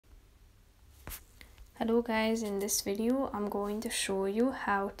Hello guys, in this video I'm going to show you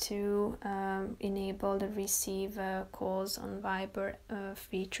how to enable the receive calls on Viber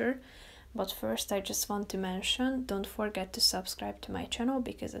feature. But first I just want to mention, don't forget to subscribe to my channel,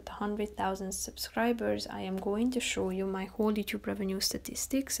 because at 100,000 subscribers I am going to show you my whole YouTube revenue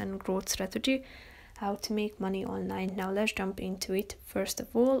statistics and growth strategy, how to make money online. Now let's jump into it. First of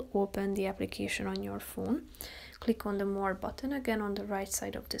all, open the application on your phone, click on the more button again on the right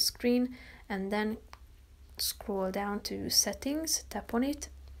side of the screen, and then scroll down to settings, tap on it,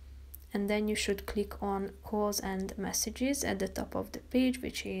 and then you should click on calls and messages at the top of the page,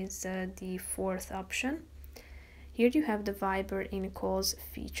 which is the fourth option. Here you have the Viber in calls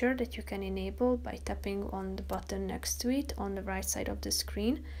feature that you can enable by tapping on the button next to it on the right side of the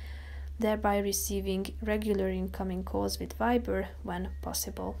screen, thereby receiving regular incoming calls with Viber when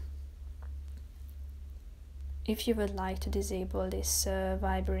possible. If you would like to disable this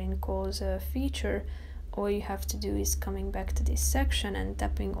Viber in calls feature, all you have to do is coming back to this section and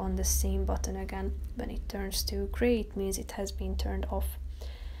tapping on the same button again. When it turns to gray, it means it has been turned off.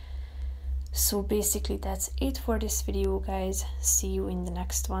 So basically that's it for this video guys. See you in the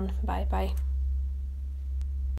next one. Bye bye.